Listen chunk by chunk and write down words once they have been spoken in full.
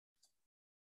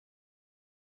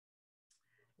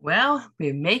Well,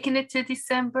 we're making it to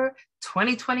December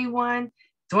 2021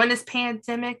 during this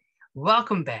pandemic.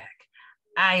 Welcome back.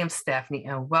 I am Stephanie,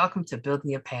 and welcome to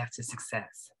Building Your Path to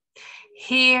Success.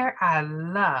 Here, I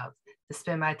love to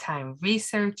spend my time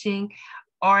researching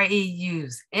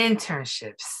REUs,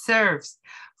 internships, serves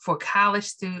for college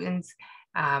students.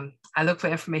 I look for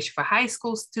information for high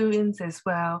school students as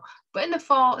well. But in the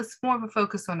fall, it's more of a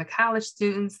focus on the college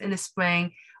students. In the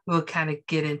spring, we'll kind of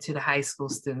get into the high school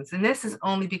students. And this is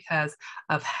only because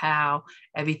of how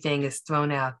everything is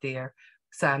thrown out there.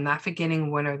 So I'm not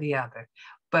forgetting one or the other.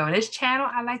 But on this channel,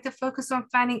 I like to focus on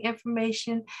finding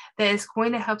information that is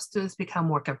going to help students become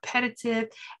more competitive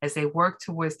as they work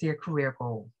towards their career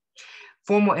goal.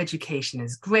 Formal education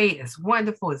is great, it's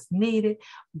wonderful, it's needed,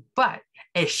 but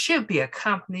it should be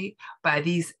accompanied by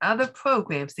these other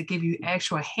programs to give you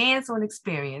actual hands-on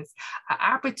experience, an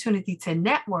opportunity to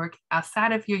network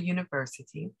outside of your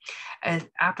university, an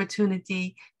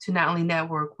opportunity to not only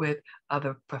network with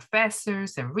other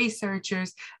professors and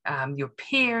researchers, your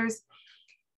peers.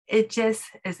 It just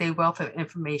is a wealth of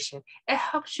information. It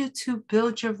helps you to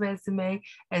build your resume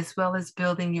as well as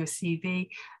building your CV.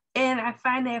 And I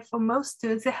find that for most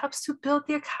students, it helps to build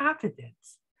their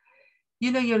confidence.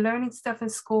 You know, you're learning stuff in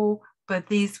school, but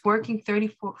these working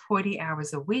 30, 40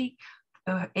 hours a week,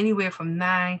 anywhere from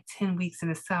 9, 10 weeks in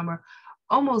the summer,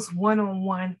 almost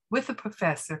one-on-one with a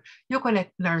professor, you're going to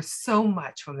learn so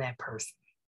much from that person.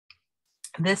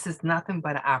 This is nothing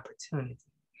but an opportunity.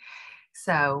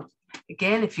 So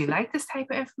again, if you like this type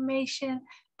of information,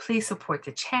 please support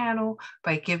the channel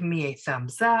by giving me a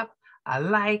thumbs up, a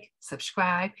like,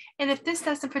 subscribe, and if this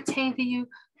doesn't pertain to you,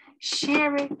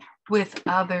 share it with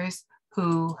others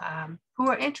who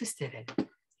are interested in it.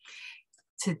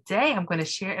 Today, I'm going to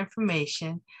share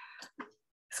information.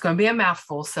 It's going to be a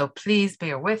mouthful, so please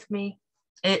bear with me.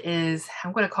 It is,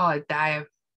 I'm going to call it DIMACS.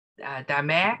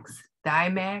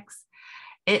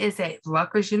 It is at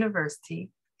Rutgers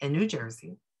University in New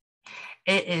Jersey.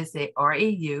 It is a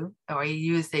REU.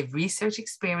 REU is a research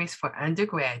experience for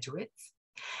undergraduates.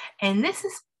 And this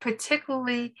is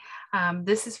particularly,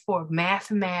 this is for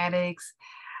mathematics,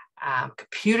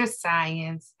 computer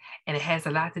science, and it has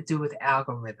a lot to do with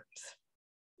algorithms.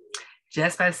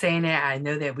 Just by saying that, I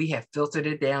know that we have filtered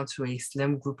it down to a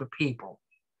slim group of people.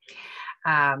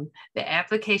 The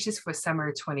applications for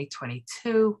summer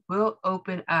 2022 will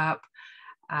open up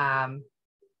around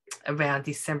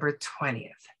December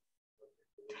 20th.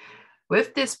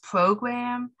 With this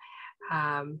program,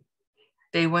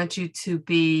 they want you to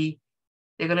be,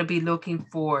 they're going to be looking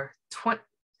for,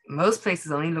 most places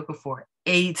only looking for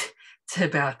 8 to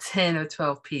about 10 or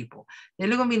 12 people. They're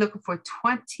going to be looking for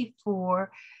 24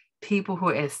 people who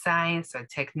are in science or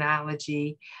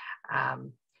technology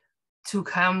to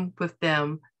come with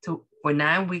them for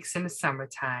 9 weeks in the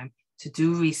summertime to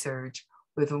do research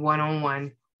with a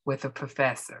one-on-one with a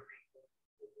professor.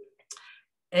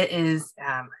 It is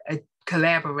a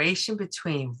collaboration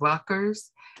between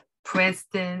Rutgers,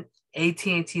 Princeton,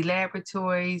 AT&T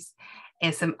Laboratories,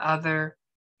 and some other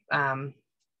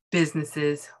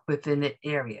businesses within the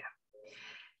area.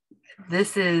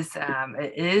 This is,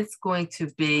 it is going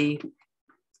to be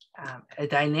a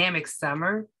dynamic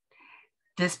summer.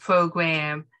 This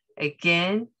program,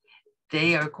 again,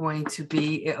 they are going to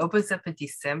be, it opens up in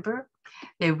December.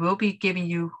 They will be giving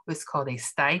you what's called a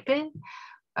stipend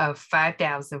of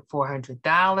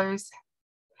 $5,400.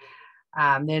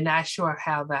 They're not sure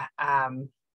how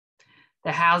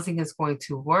the housing is going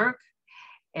to work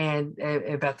and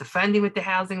about the funding with the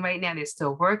housing right now. They're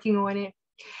still working on it.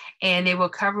 And they will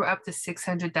cover up to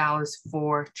 $600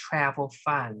 for travel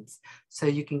funds so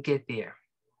you can get there.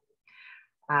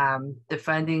 The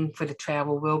funding for the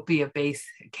travel will be a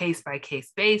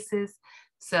case-by-case basis.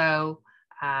 So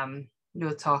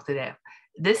you'll talk to them.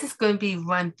 This is going to be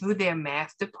run through their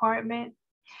math department.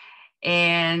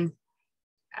 And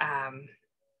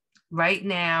right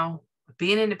now,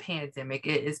 being in the pandemic,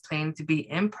 it is planning to be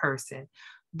in person.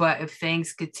 But if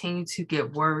things continue to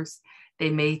get worse, they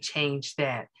may change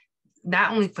that.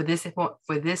 Not only for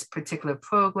this particular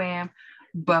program,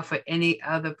 but for any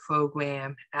other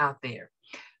program out there.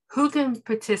 Who can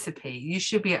participate? You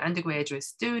should be an undergraduate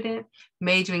student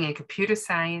majoring in computer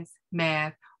science,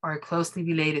 math, or a closely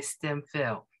related STEM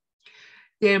field.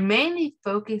 They're mainly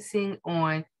focusing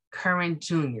on current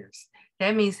juniors.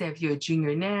 That means that if you're a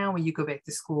junior now, when you go back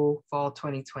to school fall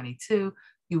 2022,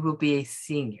 you will be a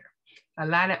senior. A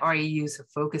lot of REUs are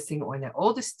focusing on the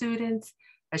older students,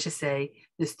 I should say,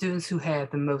 the students who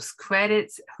have the most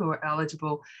credits, who are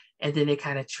eligible, and then they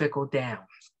kind of trickle down.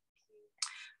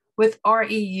 With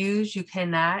REUs, you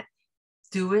cannot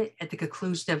do it at the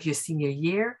conclusion of your senior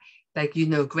year. like,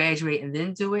 graduate and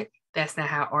then do it. That's not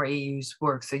how REUs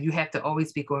work. So you have to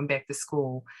always be going back to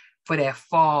school for that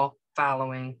fall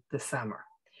following the summer.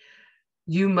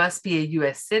 You must be a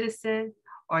U.S. citizen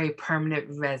or a permanent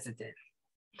resident.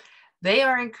 They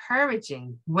are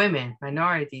encouraging women,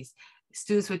 minorities,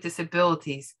 students with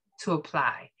disabilities to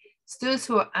apply. Students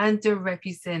who are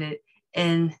underrepresented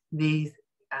in this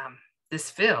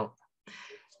field.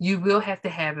 You will have to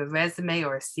have a resume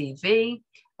or a CV,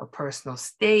 a personal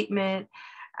statement,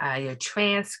 your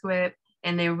transcript,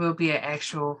 and there will be an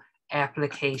actual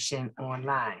application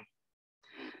online.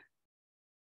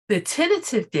 The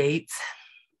tentative dates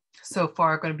so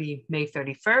far are going to be May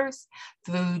 31st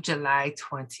through July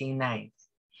 29th.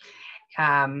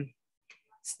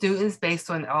 Students, based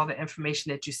on all the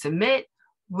information that you submit,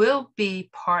 will be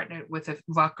partnered with a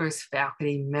Rutgers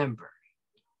faculty member.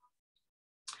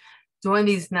 During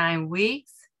these 9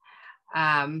 weeks,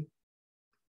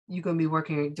 you're going to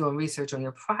be doing research on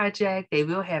your project. They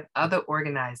will have other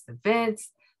organized events,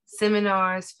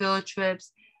 seminars, field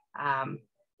trips.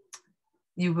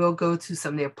 You will go to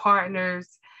some of their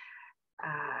partners.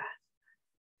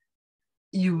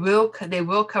 They will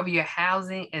cover your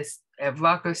housing at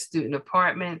Rutgers student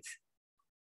apartments.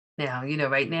 Now,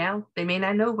 right now, they may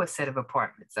not know what set of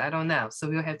apartments. I don't know. So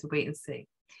we'll have to wait and see.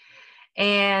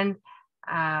 And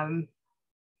a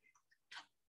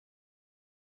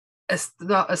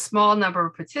small number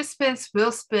of participants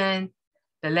will spend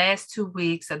the last 2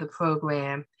 weeks of the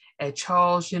program at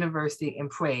Charles University in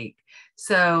Prague.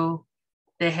 So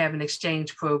they have an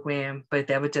exchange program, but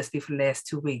that would just be for the last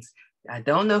 2 weeks. I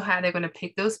don't know how they're going to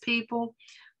pick those people,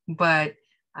 but,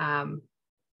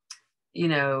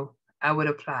 I would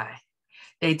apply.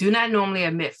 They do not normally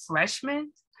admit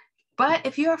freshmen, but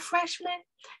if you're a freshman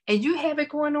and you have it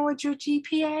going on with your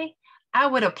GPA, I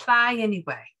would apply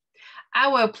anyway. I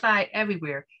would apply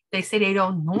everywhere. They say they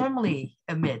don't normally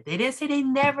admit. They didn't say they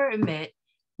never admit,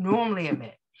 normally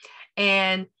admit.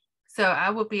 And so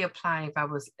I would be applying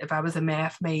if I was a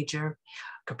math major,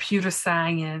 computer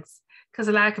science, because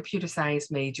a lot of computer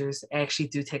science majors actually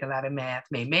do take a lot of math.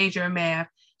 They major in math,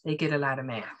 they get a lot of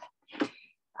math.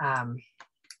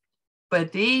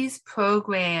 But these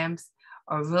programs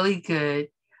are really good.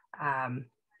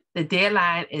 The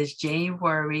deadline is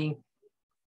January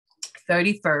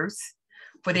 31st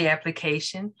for the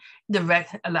application.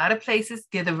 A lot of places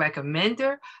give the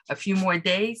recommender a few more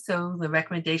days, so the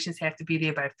recommendations have to be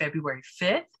there by February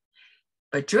 5th,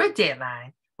 but your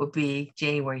deadline will be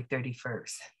January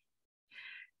 31st.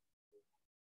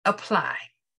 Apply.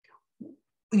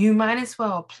 You might as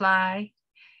well apply.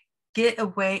 Get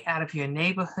away out of your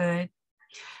neighborhood.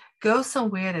 Go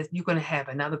somewhere that you're going to have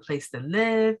another place to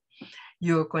live.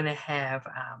 You're going to have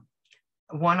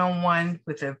one-on-one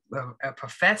with a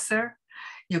professor.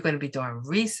 You're going to be doing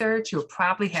research. You'll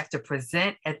probably have to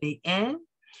present at the end.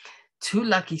 2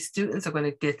 lucky students are going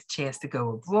to get the chance to go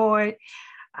abroad,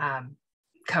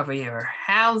 cover your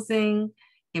housing,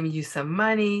 giving you some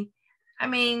money.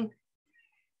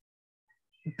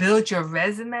 Build your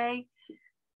resume.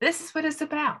 This is what it's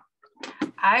about.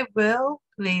 I will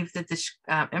leave the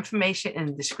information in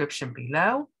the description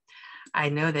below. I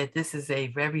know that this is a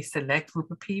very select group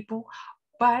of people,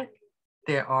 but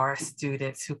there are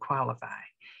students who qualify.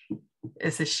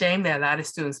 It's a shame that a lot of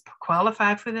students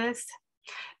qualify for this.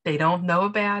 They don't know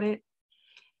about it.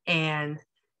 And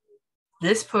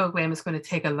this program is going to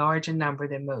take a larger number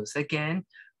than most. Again,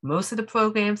 most of the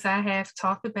programs I have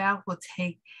talked about will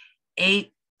take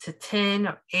 8 to 10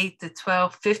 or 8 to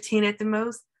 12, 15 at the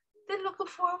most. They're looking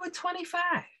for over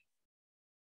 25.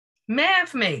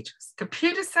 Math majors,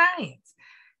 computer science.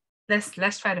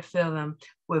 Let's try to fill them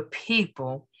with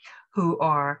people who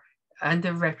are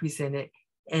underrepresented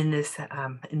in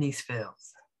these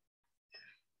fields.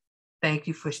 Thank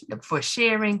you for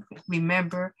sharing.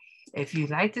 Remember, if you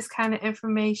like this kind of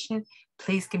information,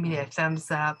 please give me that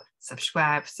thumbs up,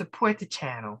 subscribe, support the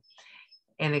channel.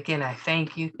 And again, I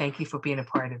thank you. Thank you for being a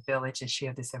part of the village and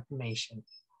share this information.